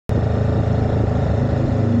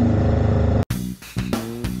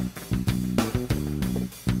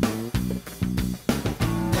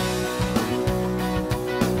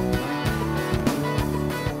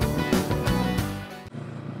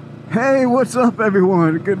Hey, what's up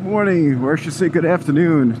everyone? Good morning, or I should say good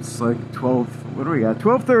afternoon. It's like 12, what do we got?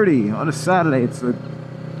 12:30 on a Saturday. It's a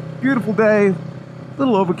beautiful day, a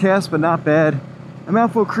little overcast, but not bad. I'm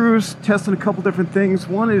out for a cruise, testing a couple different things.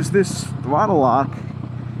 One is this Throttle Lock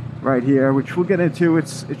right here, which we'll get into.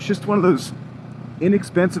 It's just one of those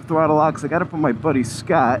inexpensive throttle locks. I got it from my buddy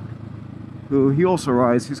Scott, who he also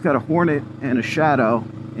rides. He's got a Hornet and a Shadow,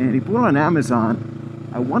 and he bought it on Amazon.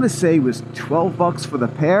 I want to say it was 12 bucks for the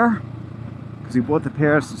pair, because he bought the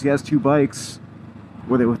pair since he has two bikes,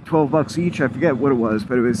 where they were 12 bucks each. I forget what it was,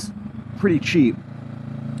 but it was pretty cheap.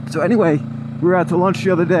 So anyway, we were out to lunch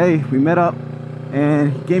the other day. We met up,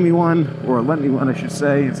 and he gave me one, or lent me one, I should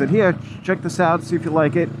say, and said, here, check this out, see if you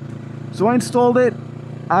like it. So I installed it.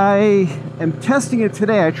 I am testing it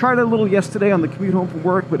today. I tried it a little yesterday on the commute home from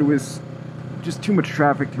work, but it was just too much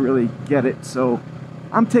traffic to really get it. So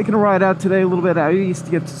I'm taking a ride out today a little bit out east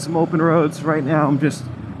to get to some open roads. Right now I'm just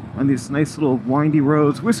on these nice little windy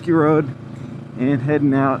roads, Whiskey Road, and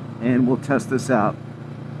heading out, and we'll test this out.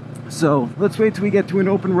 So let's wait till we get to an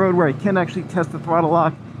open road where I can actually test the throttle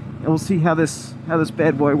lock, and we'll see how this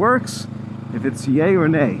bad boy works, if it's yay or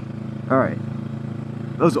nay. All right,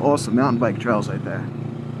 those are awesome mountain bike trails right there.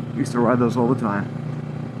 I used to ride those all the time.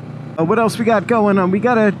 What else we got going on? We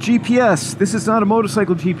got a GPS. This is not a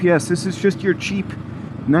motorcycle GPS. This is just your cheap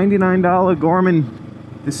 $99 Garmin.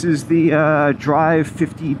 This is the Drive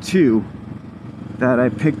 52 that I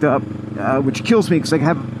picked up, which kills me because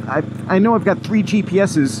I know I've got 3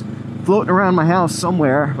 GPSs floating around my house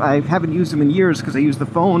somewhere. I haven't used them in years because I use the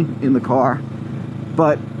phone in the car,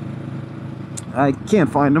 but I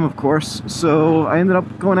can't find them, of course. So I ended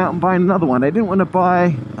up going out and buying another one. I didn't want to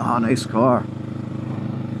buy, oh, nice car.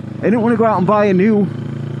 I didn't want to go out and buy a new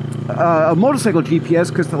a motorcycle GPS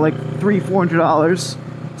because they're like $300-400.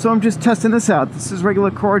 So I'm just testing this out. This is regular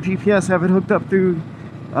car GPS. I have it hooked up through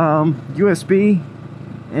USB,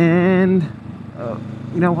 and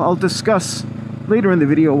you know, I'll discuss later in the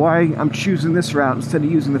video why I'm choosing this route instead of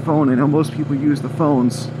using the phone. I know most people use the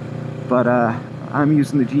phones, but I'm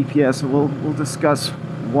using the GPS, and we'll discuss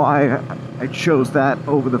why I chose that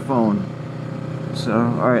over the phone. So,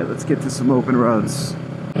 all right, let's get to some open roads.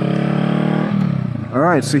 All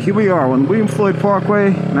right, so here we are on William Floyd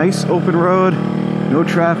Parkway. Nice open road, no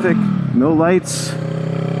traffic, no lights.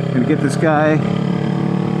 Gonna get this guy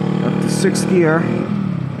up to 6th gear,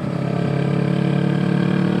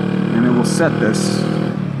 and then we'll set this.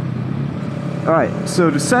 All right, so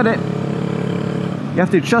to set it, you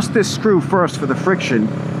have to adjust this screw first for the friction.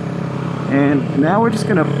 And now we're just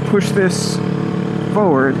gonna push this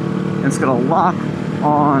forward, and it's gonna lock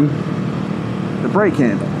on the brake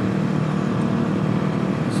handle.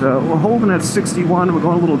 So we're holding at 61. We're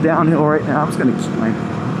going a little downhill right now. I'm just going to keep my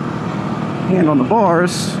hand on the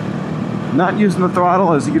bars, not using the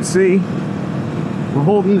throttle, as you can see. We're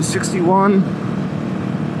holding the 61,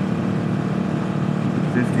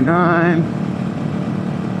 59.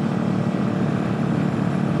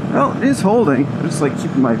 Well, it is holding. I'm just like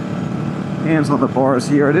keeping my hands on the bars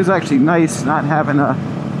here. It is actually nice not having to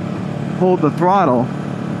hold the throttle.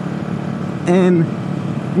 And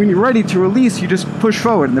when you're ready to release, you just push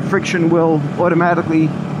forward, and the friction will automatically,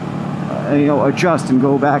 you know, adjust and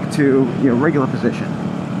go back to, you know, regular position.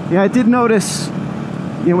 Yeah, I did notice,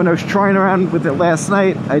 you know, when I was trying around with it last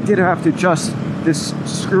night, I did have to adjust this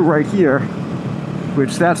screw right here,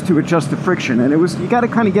 which that's to adjust the friction, and it was, you got to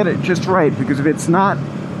kind of get it just right, because if it's not,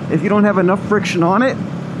 if you don't have enough friction on it,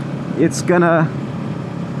 it's gonna,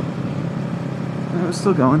 oh, it's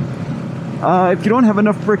still going. If you don't have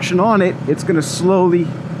enough friction on it, it's going to slowly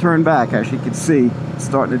turn back. As you can see, it's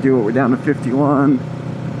starting to do it. We're down to 51,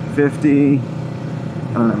 50. I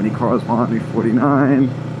don't know how many cars behind me, 49. You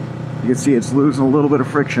can see it's losing a little bit of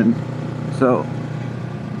friction. So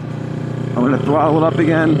I'm going to throttle it up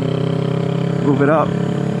again, move it up.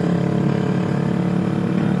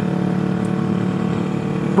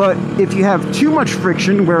 But if you have too much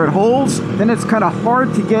friction where it holds, then it's kind of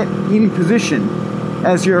hard to get in position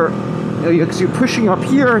as you're pushing up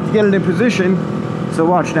here to get it in position. So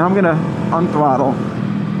watch, now I'm gonna unthrottle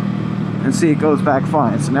and see it goes back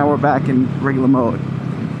fine. So now we're back in regular mode.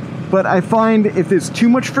 But I find if there's too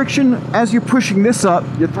much friction, as you're pushing this up,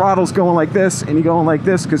 your throttle's going like this, and you're going like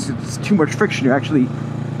this because it's too much friction. You're actually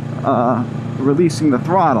releasing the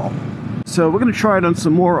throttle. So we're gonna try it on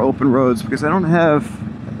some more open roads, because I don't have,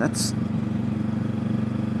 that's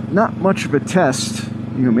not much of a test,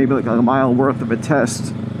 you know, maybe like a mile worth of a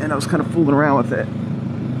test. And I was kind of fooling around with it.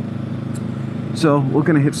 So we're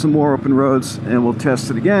going to hit some more open roads, and we'll test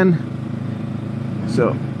it again.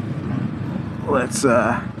 So let's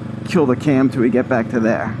kill the cam till we get back to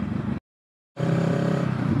there.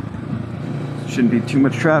 Shouldn't be too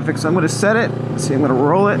much traffic, so I'm going to set it. See, I'm going to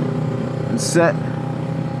roll it and set.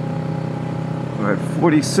 We're at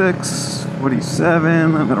 46,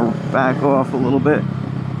 47. I'm going to back off a little bit.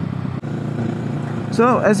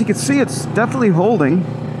 So, as you can see, it's definitely holding.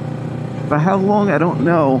 For how long, I don't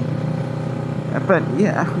know. But,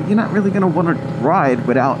 yeah, you're not really going to want to ride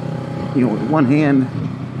without, you know, with one hand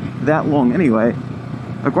that long anyway.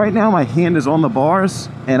 Like right now, my hand is on the bars,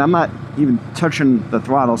 and I'm not even touching the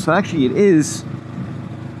throttle. So actually, it is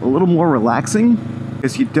a little more relaxing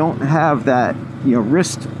because you don't have that, you know,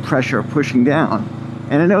 wrist pressure pushing down.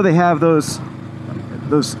 And I know they have those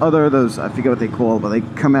I forget what they call, but they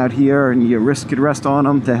come out here and your wrist could rest on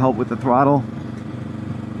them to help with the throttle.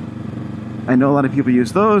 I know a lot of people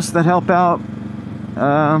use those that help out.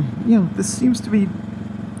 You know, this seems to be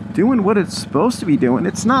doing what it's supposed to be doing.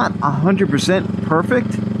 It's not 100% perfect,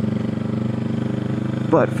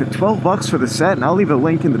 but for 12 bucks for the set, and I'll leave a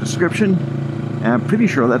link in the description, and I'm pretty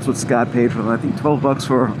sure that's what Scott paid for them. I think 12 bucks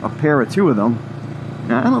for a pair of two of them.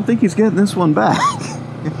 Now, I don't think he's getting this one back.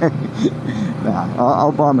 Nah,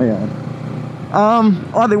 I'll buy my own.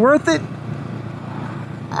 Are they worth it?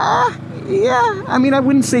 Yeah. I mean, I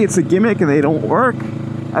wouldn't say it's a gimmick and they don't work.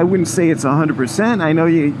 I wouldn't say it's 100%. I know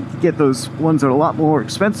you get those ones that are a lot more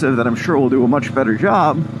expensive that I'm sure will do a much better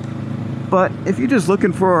job. But if you're just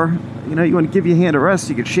looking for, you know, you want to give your hand a rest,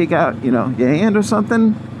 you could shake out, you know, your hand or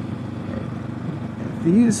something.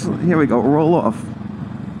 These, here we go, roll off.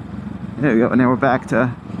 There we go, and now we're back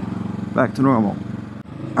to normal.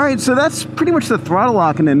 All right, so that's pretty much the Throttle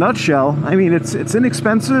Lock in a nutshell. I mean, it's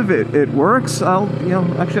inexpensive. It works. I'll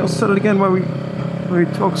set it again while we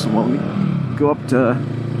talk some more. Let me go up to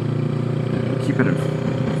keep it at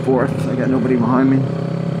 4th. I got nobody behind me.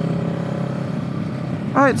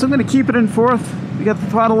 All right, so I'm going to keep it in 4th. We got the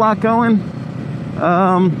Throttle Lock going.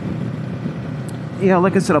 Yeah,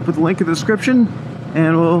 like I said, I'll put the link in the description,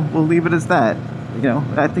 and we'll leave it as that. You know,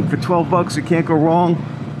 I think for 12 bucks, you can't go wrong.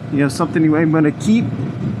 You know, something you ain't going to keep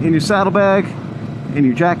in your saddlebag, in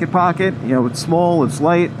your jacket pocket. You know, it's small, it's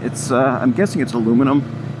light. It's I'm guessing it's aluminum.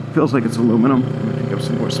 Feels like it's aluminum. I'm going to pick up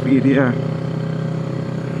some more speed here.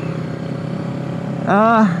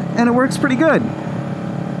 And it works pretty good.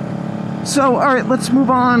 So, all right, let's move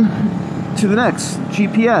on to the next,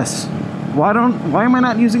 GPS. Why am I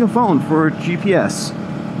not using a phone for GPS?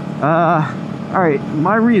 All right,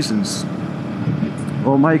 my reasons.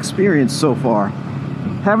 Well, my experience so far.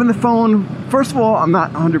 Having the phone, first of all, I'm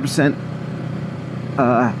not 100%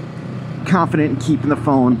 confident in keeping the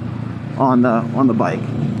phone on the bike.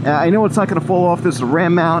 I know it's not going to fall off. This is a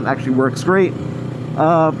RAM mount, actually works great.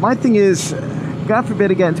 My thing is, God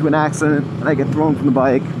forbid I get into an accident and I get thrown from the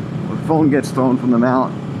bike, or the phone gets thrown from the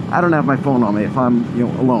mount. I don't have my phone on me if I'm, you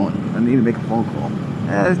know, alone. I need to make a phone call.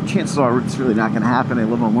 Chances are it's really not going to happen. I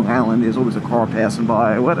live on Long Island. There's always a car passing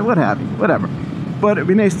by. What have you? Whatever. But it'd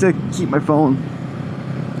be nice to keep my phone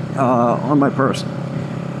on my person.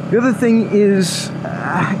 The other thing is,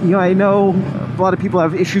 you know, I know a lot of people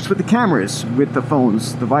have issues with the cameras, with the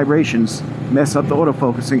phones. The vibrations mess up the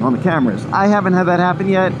autofocusing on the cameras. I haven't had that happen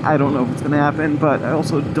yet. I don't know if it's going to happen, but I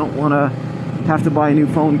also don't want to have to buy a new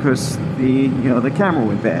phone because the camera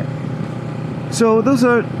went bad. So those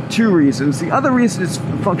are two reasons. The other reason is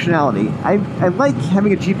functionality. I like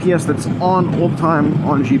having a GPS that's on all the time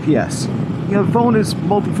on GPS. You know, the phone is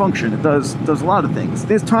multifunction. It does a lot of things.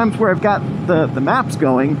 There's times where I've got the maps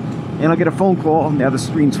going, and I'll get a phone call, now the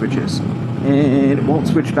screen switches, and it won't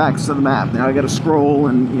switch back to the map. Now I got to scroll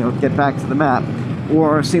and, you know, get back to the map.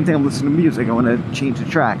 Or same thing, I'm listening to music. I want to change the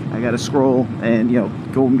track. I got to scroll and, you know,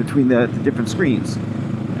 go in between the different screens.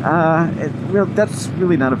 Well, that's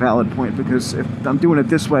really not a valid point, because if I'm doing it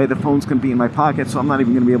this way, the phone's going to be in my pocket, so I'm not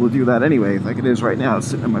even going to be able to do that anyway, like it is right now. It's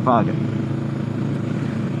sitting in my pocket.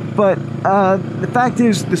 But the fact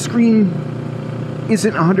is, the screen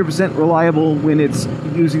isn't 100% reliable when it's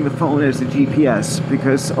using the phone as the GPS,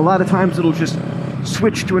 because a lot of times it'll just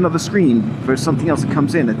switch to another screen for something else that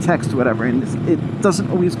comes in, a text or whatever, and it doesn't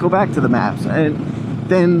always go back to the maps. And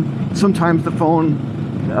then sometimes the phone,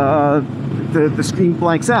 the screen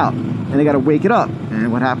blanks out, and they got to wake it up.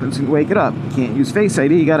 And what happens when you wake it up? You can't use Face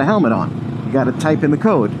ID, you got a helmet on. You got to type in the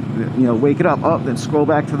code, you know, wake it up, then scroll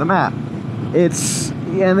back to the map.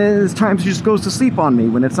 And there's times it just goes to sleep on me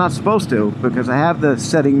when it's not supposed to, because I have the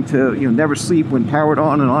setting to, you know, never sleep when powered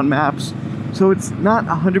on and on maps. So it's not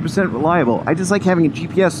 100% reliable. I just like having a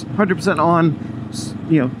GPS 100% on,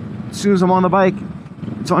 you know, as soon as I'm on the bike,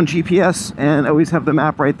 it's on GPS, and I always have the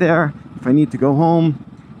map right there. If I need to go home,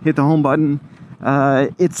 hit the home button.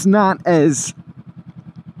 It's not as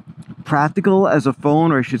practical as a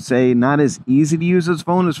phone, or I should say not as easy to use as a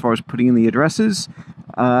phone as far as putting in the addresses.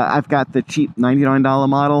 I've got the cheap $99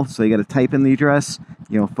 model, so you got to type in the address.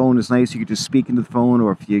 You know, phone is nice. You can just speak into the phone,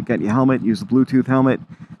 or if you got your helmet, use the Bluetooth helmet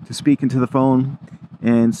to speak into the phone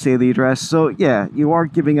and say the address. So yeah, you are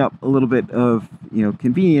giving up a little bit of, you know,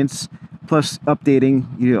 convenience, plus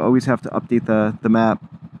updating. You always have to update the map,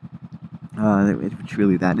 which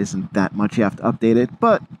really that isn't that much. You have to update it,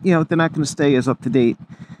 but you know, they're not going to stay as up to date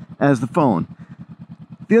as the phone.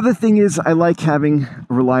 The other thing is, I like having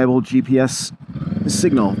a reliable GPS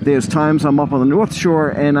signal. There's times I'm up on the North Shore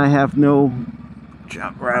and I have no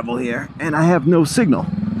gravel here, and I have no signal.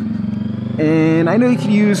 And I know you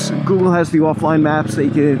can use, Google has the offline maps that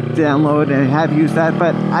you can download, and I have used that,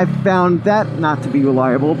 but I've found that not to be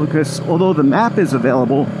reliable, because although the map is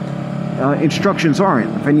available, instructions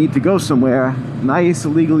aren't. If I need to go somewhere, nice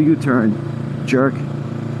illegal U-turn, jerk.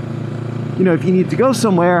 You know, if you need to go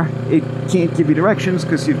somewhere, it can't give you directions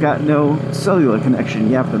because you've got no cellular connection.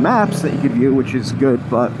 You have the maps that you can view, which is good,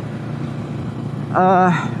 but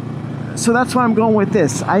so that's why I'm going with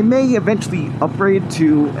this. I may eventually upgrade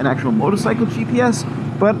to an actual motorcycle GPS,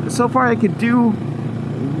 but so far I could do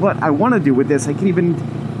what I want to do with this. I can even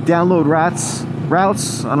download routes.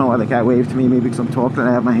 I don't know why the guy waved to me, maybe because I'm talking and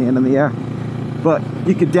I have my hand in the air. But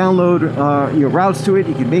you could download your routes to it.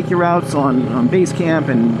 You can make your routes on Basecamp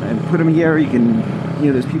and put them here. You can, you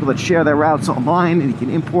know, there's people that share their routes online, and you can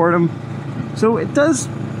import them. So it does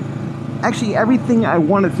actually everything I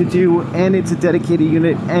wanted to do, and it's a dedicated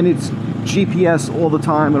unit, and it's GPS all the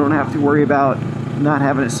time. I don't have to worry about not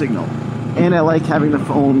having a signal. And I like having the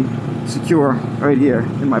phone secure right here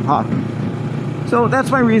in my pocket. So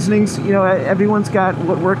that's my reasonings. You know, everyone's got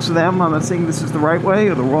what works for them. I'm not saying this is the right way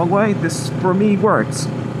or the wrong way. This, for me, works.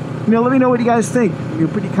 You know, let me know what you guys think. You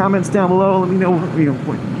know, put your comments down below. Let me know, you know,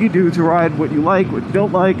 what you do to ride, what you like, what you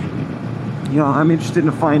don't like. You know, I'm interested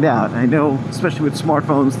to find out. I know, especially with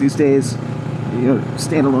smartphones these days, you know,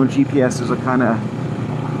 standalone GPSs are kind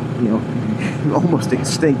of, you know, almost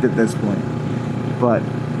extinct at this point. But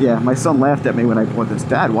yeah, my son laughed at me when I bought this.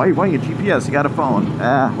 Dad, why you GPS? You got a phone.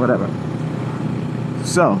 Whatever.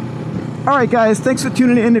 So, alright guys, thanks for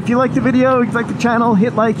tuning in. If you like the video, if you like the channel,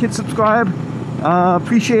 hit like, hit subscribe.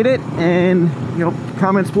 Appreciate it. And, you know,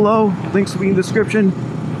 comments below. Links will be in the description.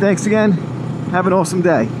 Thanks again. Have an awesome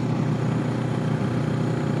day.